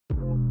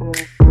Hey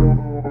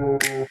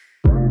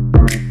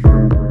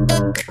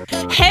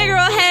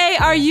girl, hey,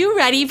 are you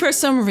ready for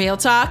some real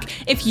talk?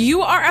 If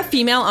you are a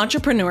female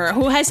entrepreneur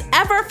who has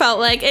ever felt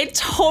like a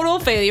total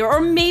failure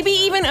or maybe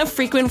even a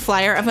frequent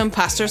flyer of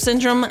imposter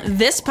syndrome,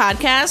 this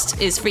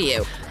podcast is for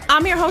you.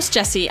 I'm your host,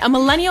 Jessie, a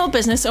millennial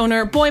business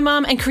owner, boy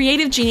mom, and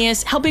creative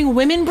genius, helping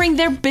women bring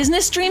their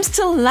business dreams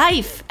to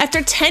life.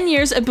 After 10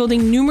 years of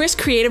building numerous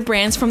creative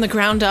brands from the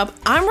ground up,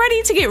 I'm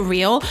ready to get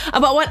real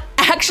about what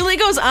actually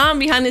goes on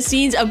behind the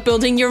scenes of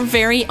building your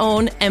very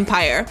own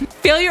empire.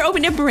 Failure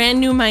opened a brand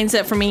new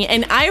mindset for me,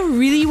 and I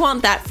really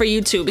want that for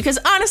you too, because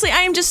honestly,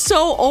 I am just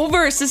so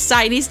over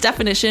society's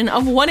definition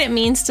of what it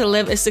means to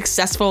live a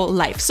successful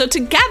life. So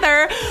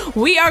together,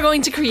 we are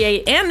going to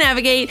create and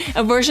navigate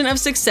a version of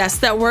success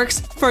that works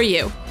for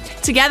you.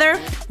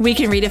 Together, we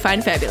can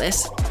redefine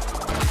fabulous.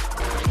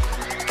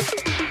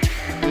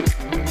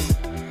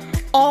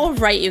 All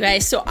right, you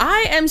guys. So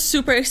I am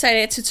super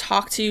excited to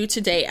talk to you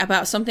today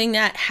about something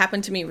that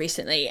happened to me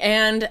recently.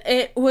 And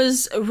it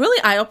was really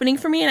eye-opening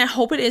for me, and I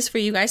hope it is for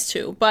you guys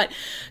too. But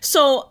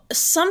so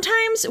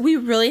sometimes we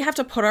really have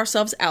to put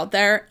ourselves out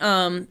there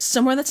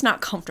somewhere that's not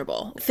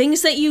comfortable.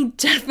 Things that you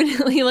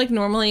definitely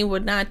normally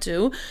would not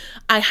do.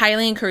 I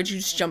highly encourage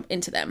you to jump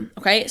into them.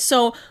 Okay.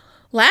 So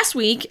last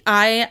week,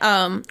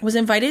 I was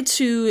invited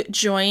to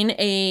join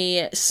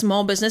a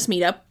small business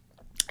meetup.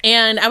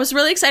 And I was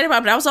really excited about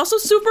it, but I was also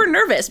super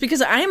nervous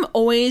because I am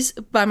always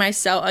by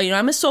myself.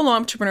 I'm a solo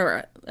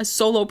entrepreneur, a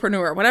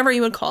solopreneur, whatever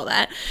you would call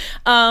that.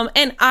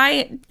 And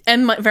I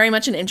am very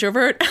much an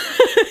introvert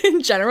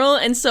in general.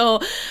 And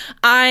so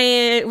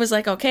I was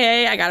like,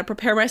 okay, I got to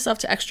prepare myself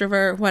to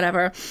extrovert,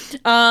 whatever.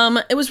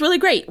 It was really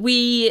great.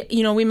 We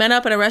met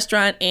up at a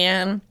restaurant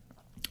and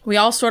we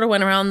all sort of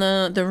went around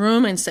the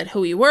room and said who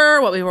we were,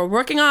 what we were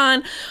working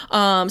on,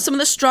 some of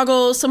the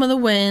struggles, some of the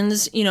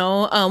wins,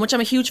 which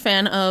I'm a huge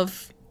fan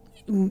of,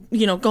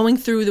 going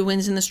through the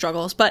wins and the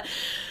struggles. But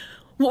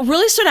what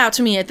really stood out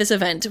to me at this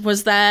event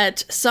was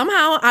that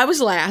somehow I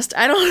was last.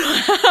 I don't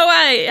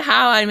know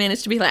how I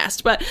managed to be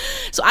last, but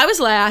so I was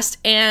last.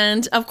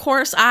 And of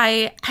course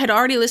I had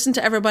already listened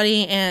to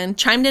everybody and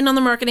chimed in on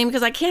the marketing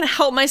because I can't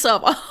help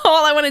myself.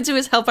 All I want to do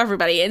is help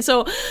everybody. And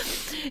so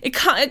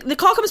the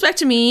call comes back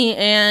to me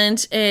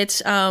and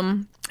it's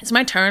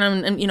my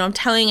turn. I'm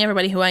telling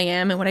everybody who I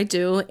am and what I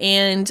do.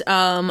 And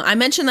I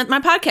mentioned that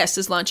my podcast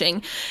is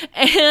launching.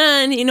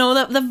 And,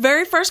 the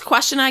very first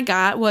question I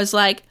got was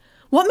like,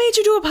 what made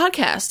you do a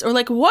podcast? Or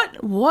like,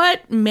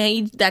 what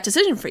made that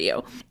decision for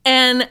you?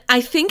 And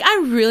I think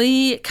I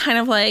really kind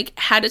of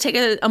had to take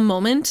a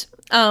moment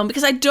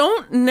because I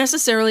don't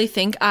necessarily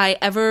think I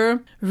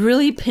ever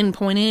really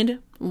pinpointed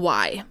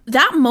why.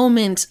 That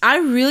moment, I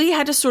really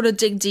had to sort of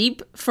dig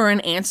deep for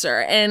an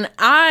answer. And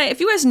if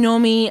you guys know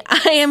me,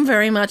 I am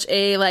very much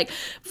a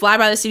fly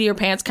by the seat of your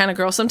pants kind of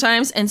girl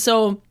sometimes. And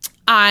so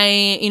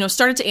I,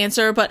 started to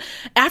answer, but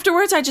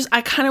afterwards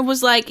I kind of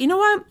was like, you know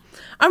what?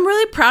 I'm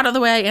really proud of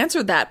the way I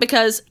answered that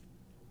because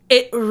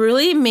it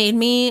really made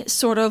me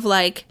sort of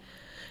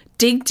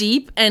dig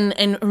deep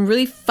and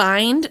really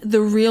find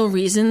the real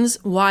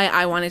reasons why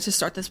I wanted to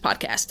start this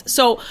podcast.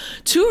 So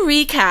to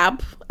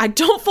recap, I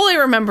don't fully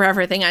remember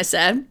everything I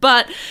said,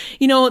 but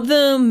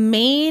the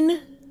main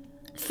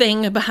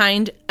thing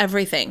behind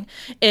everything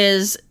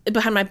is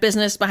behind my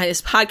business, behind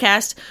this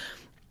podcast.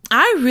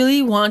 I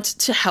really want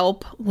to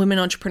help women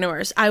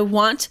entrepreneurs. I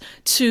want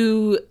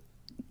to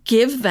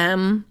give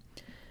them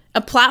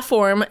a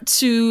platform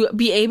to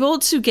be able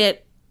to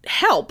get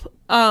help.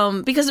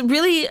 Because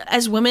really,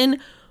 as women,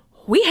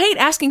 we hate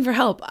asking for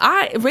help.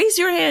 Raise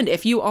your hand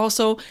if you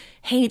also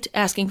hate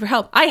asking for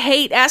help. I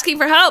hate asking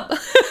for help.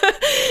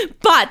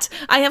 But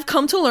I have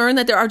come to learn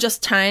that there are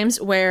just times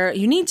where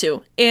you need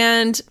to.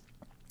 And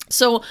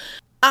so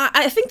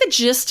I think the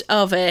gist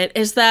of it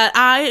is that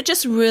I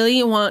just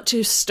really want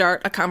to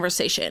start a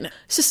conversation.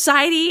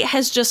 Society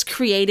has just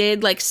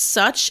created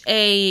such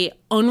a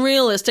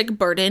unrealistic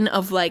burden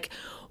of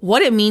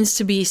what it means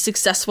to be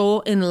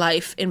successful in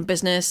life, in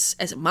business,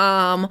 as a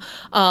mom.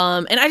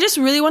 And I just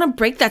really want to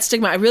break that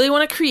stigma. I really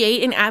want to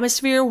create an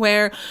atmosphere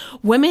where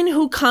women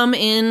who come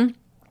in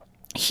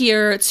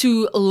here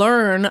to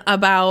learn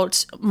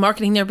about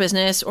marketing their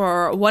business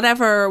or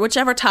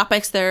whichever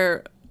topics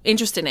they're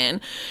interested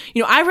in,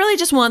 I really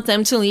just want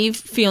them to leave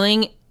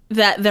feeling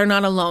that they're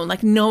not alone,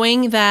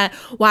 knowing that,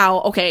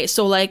 wow, okay,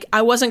 so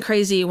I wasn't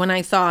crazy when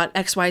I thought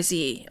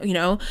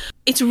XYZ,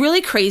 It's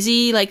really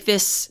crazy,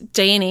 this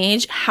day and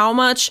age, how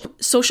much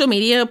social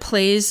media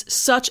plays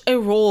such a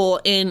role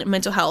in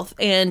mental health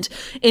and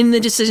in the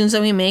decisions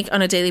that we make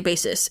on a daily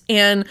basis.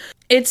 And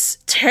it's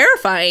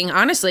terrifying,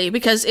 honestly,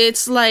 because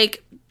it's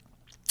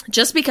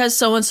just because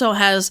so-and-so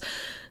has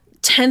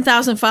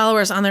 10,000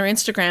 followers on their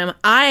Instagram,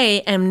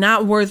 I am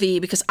not worthy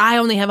because I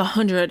only have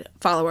 100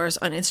 followers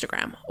on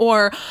Instagram.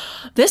 Or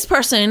this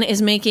person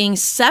is making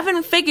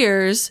 7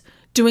 figures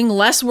doing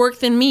less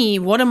work than me.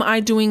 What am I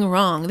doing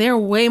wrong? They're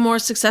way more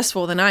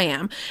successful than I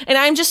am. And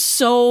I'm just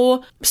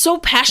so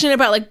passionate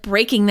about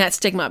breaking that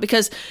stigma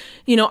because,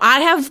 I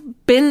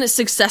have been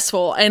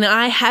successful and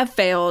I have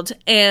failed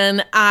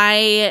and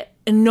I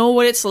know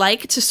what it's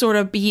like to sort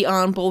of be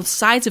on both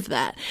sides of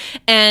that.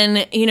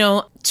 And,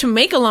 to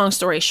make a long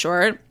story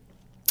short,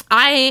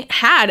 I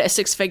had a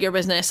 6-figure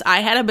business. I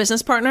had a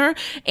business partner,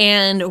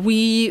 and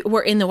we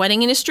were in the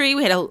wedding industry.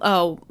 We had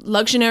a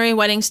luxury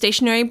wedding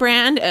stationery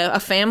brand, a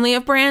family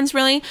of brands,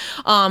 really.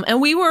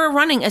 And we were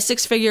running a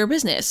 6-figure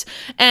business.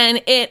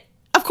 And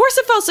of course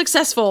it felt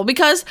successful,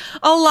 because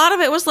a lot of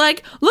it was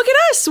like, look at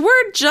us,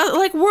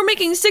 we're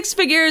making 6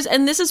 figures,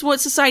 and this is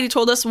what society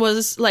told us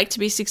was like to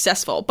be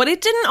successful. But it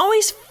didn't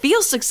always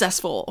feel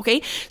successful,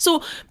 okay?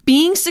 So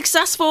being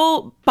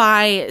successful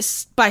by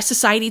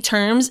society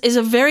terms is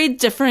a very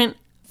different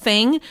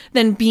thing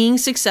than being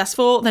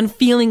successful, than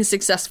feeling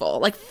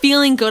successful, like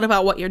feeling good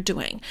about what you're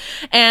doing.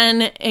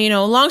 And,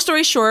 long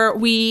story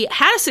short, we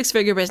had a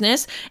 6-figure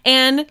business,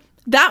 and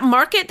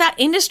that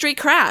industry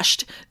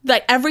crashed.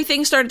 Like,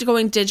 everything started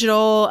going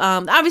digital.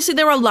 Obviously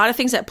there were a lot of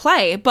things at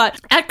play, but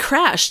it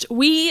crashed.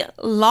 We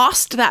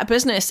lost that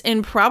business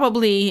in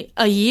probably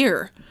a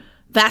year.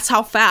 That's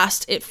how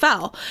fast it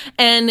fell.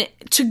 And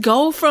to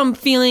go from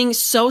feeling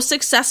so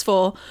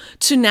successful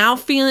to now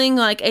feeling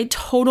like a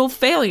total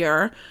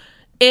failure,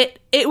 it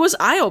was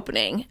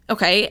eye-opening,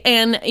 okay?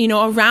 And,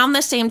 around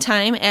the same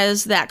time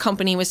as that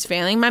company was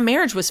failing, my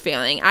marriage was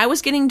failing. I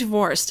was getting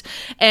divorced,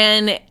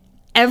 and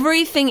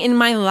everything in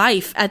my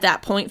life at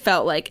that point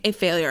felt like a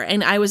failure.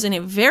 And I was in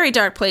a very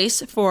dark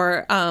place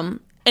for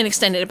an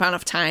extended amount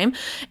of time.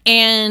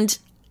 And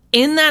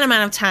in that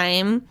amount of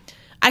time,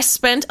 I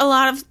spent a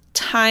lot of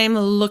time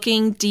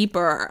looking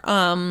deeper.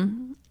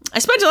 I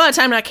spent a lot of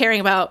time not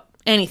caring about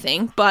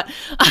anything, but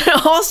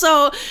I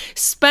also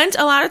spent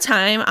a lot of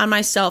time on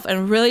myself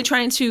and really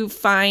trying to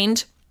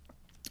find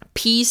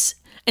peace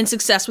and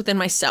success within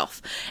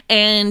myself.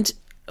 And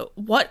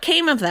what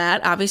came of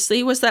that,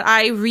 obviously, was that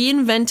I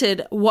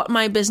reinvented what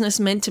my business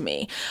meant to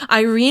me.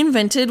 I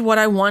reinvented what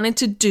I wanted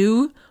to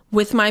do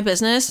with my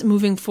business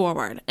moving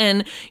forward.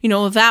 And,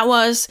 that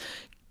was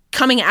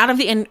coming out of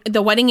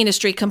the wedding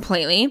industry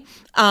completely.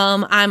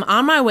 I'm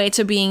on my way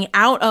to being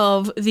out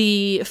of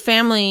the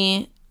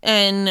family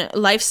and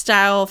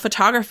lifestyle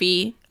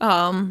photography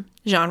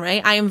genre.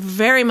 I am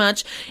very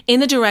much in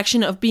the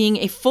direction of being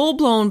a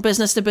full-blown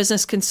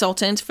business-to-business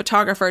consultant,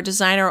 photographer,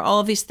 designer, all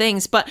of these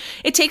things. But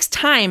it takes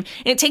time,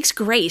 and it takes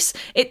grace.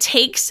 It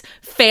takes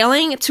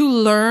failing to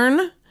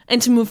learn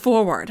and to move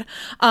forward.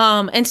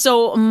 And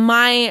so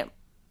my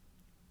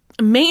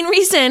main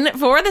reason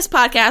for this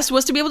podcast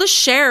was to be able to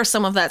share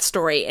some of that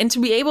story and to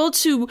be able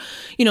to,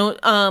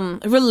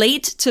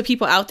 relate to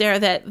people out there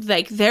that,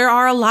 like, there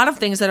are a lot of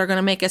things that are going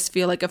to make us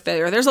feel like a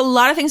failure. There's a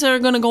lot of things that are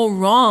going to go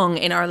wrong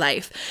in our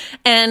life,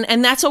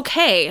 and that's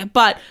okay.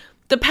 But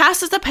the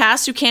past is the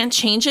past. You can't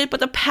change it,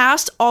 but the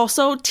past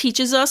also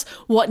teaches us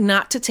what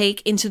not to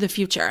take into the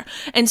future.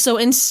 And so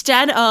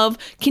instead of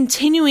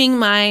continuing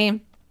my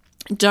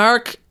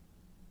dark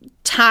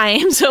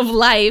times of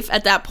life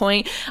at that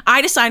point,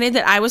 I decided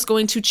that I was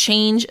going to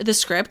change the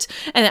script,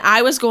 and that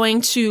I was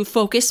going to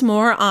focus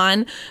more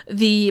on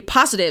the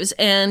positives.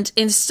 And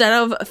instead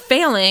of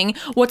failing,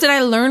 what did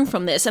I learn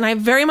from this? And I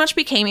very much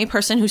became a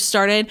person who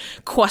started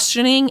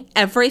questioning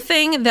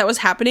everything that was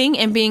happening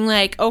and being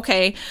like,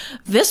 okay,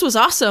 this was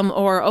awesome,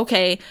 or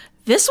okay,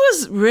 this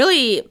was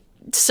really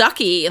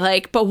sucky,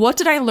 but what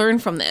did I learn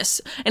from this,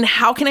 and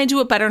how can I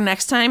do it better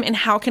next time, and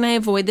how can I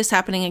avoid this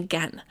happening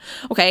again?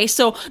 Okay,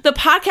 so the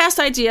podcast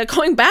idea,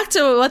 going back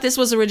to what this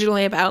was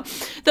originally about,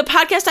 the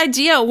podcast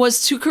idea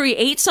was to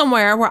create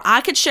somewhere where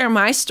I could share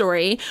my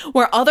story,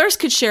 where others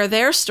could share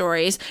their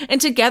stories, and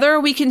together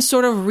we can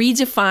sort of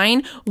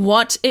redefine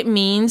what it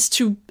means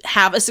to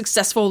have a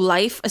successful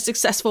life, a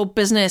successful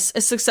business,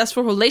 a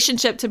successful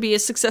relationship, to be a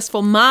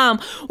successful mom,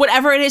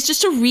 whatever it is,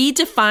 just to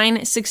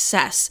redefine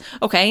success.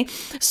 Okay,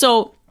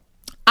 so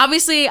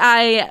obviously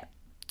I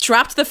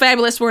dropped the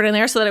fabulous word in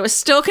there so that it was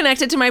still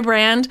connected to my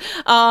brand.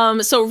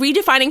 So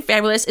redefining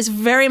fabulous is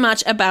very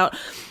much about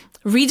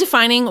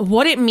redefining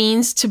what it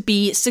means to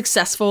be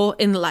successful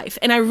in life.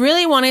 And I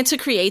really wanted to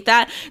create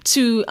that,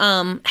 to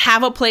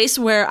have a place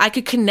where I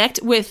could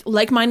connect with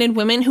like-minded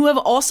women who have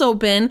also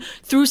been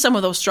through some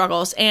of those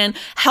struggles and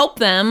help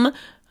them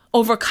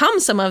overcome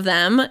some of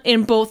them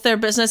in both their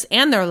business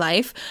and their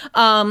life.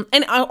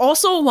 And I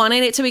also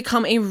wanted it to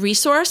become a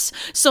resource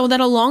so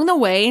that along the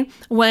way,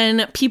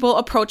 when people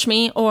approach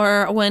me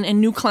or when a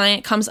new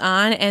client comes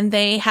on and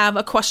they have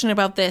a question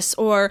about this,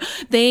 or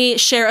they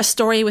share a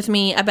story with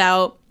me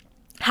about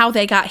how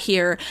they got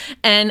here,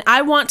 and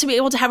I want to be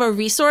able to have a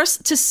resource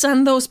to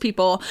send those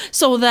people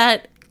so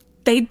that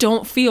they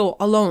don't feel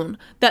alone,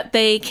 that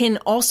they can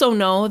also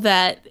know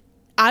that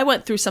I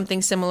went through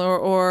something similar,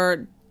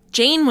 or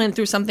Jane went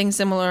through something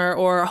similar,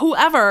 or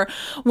whoever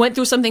went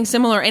through something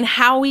similar, and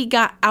how we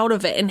got out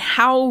of it, and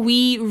how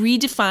we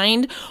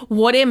redefined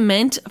what it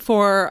meant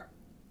for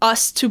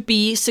us to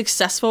be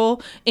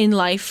successful in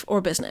life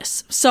or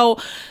business. So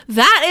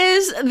that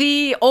is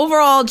the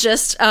overall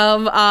gist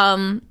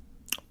of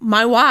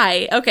my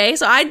why. Okay,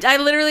 so I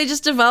literally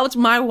just developed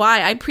my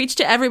why. I preach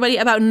to everybody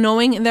about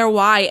knowing their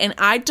why, and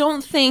I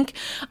don't think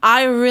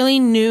I really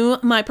knew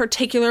my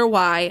particular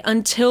why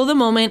until the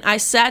moment I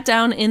sat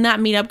down in that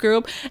meetup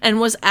group and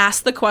was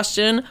asked the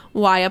question,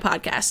 why a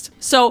podcast?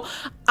 So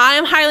I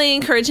am highly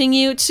encouraging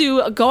you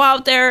to go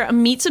out there,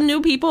 meet some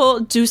new people,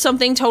 do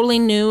something totally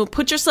new,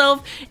 put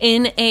yourself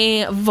in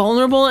a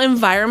vulnerable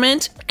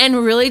environment, and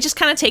really just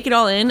kind of take it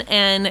all in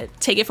and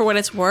take it for what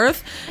it's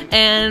worth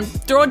and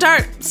throw a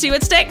dart, see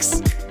what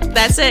sticks.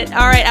 That's it.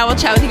 All right, I will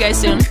chat with you guys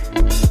soon.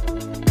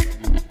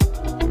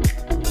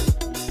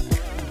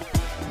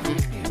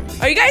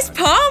 Are you guys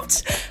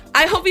pumped?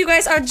 I hope you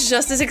guys are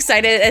just as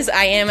excited as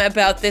I am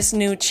about this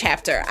new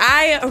chapter.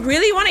 I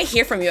really want to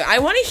hear from you. I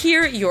want to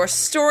hear your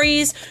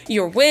stories,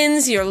 your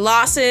wins, your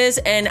losses,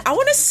 and I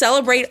want to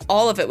celebrate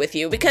all of it with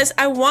you because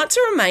I want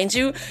to remind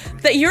you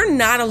that you're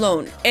not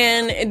alone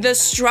and the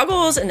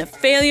struggles and the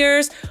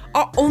failures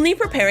are only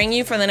preparing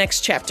you for the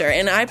next chapter.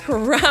 And I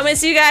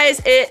promise you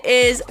guys, it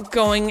is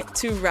going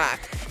to rock.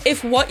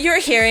 If what you're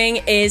hearing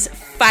is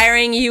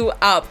firing you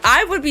up,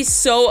 I would be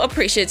so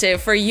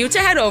appreciative for you to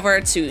head over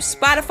to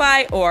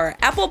Spotify or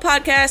Apple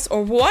Podcasts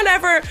or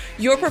whatever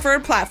your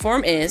preferred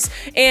platform is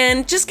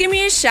and just give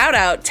me a shout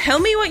out. Tell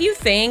me what you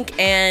think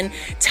and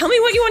tell me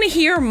what you want to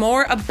hear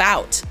more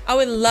about. I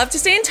would love to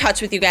stay in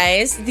touch with you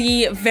guys.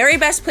 The very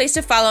best place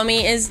to follow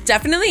me is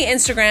definitely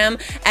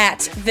Instagram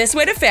at This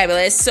Way to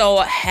Fabulous. So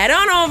head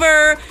on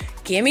over,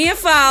 give me a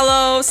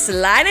follow,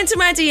 slide into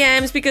my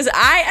DMs because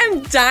I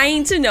am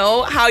dying to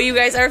know how you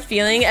guys are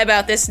feeling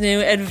about this new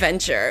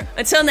adventure.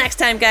 Until next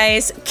time,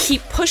 guys,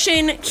 keep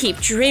pushing, keep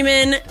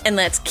dreaming, and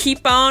let's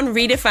keep on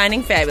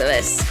redefining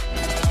fabulous.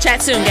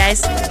 Chat soon,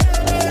 guys.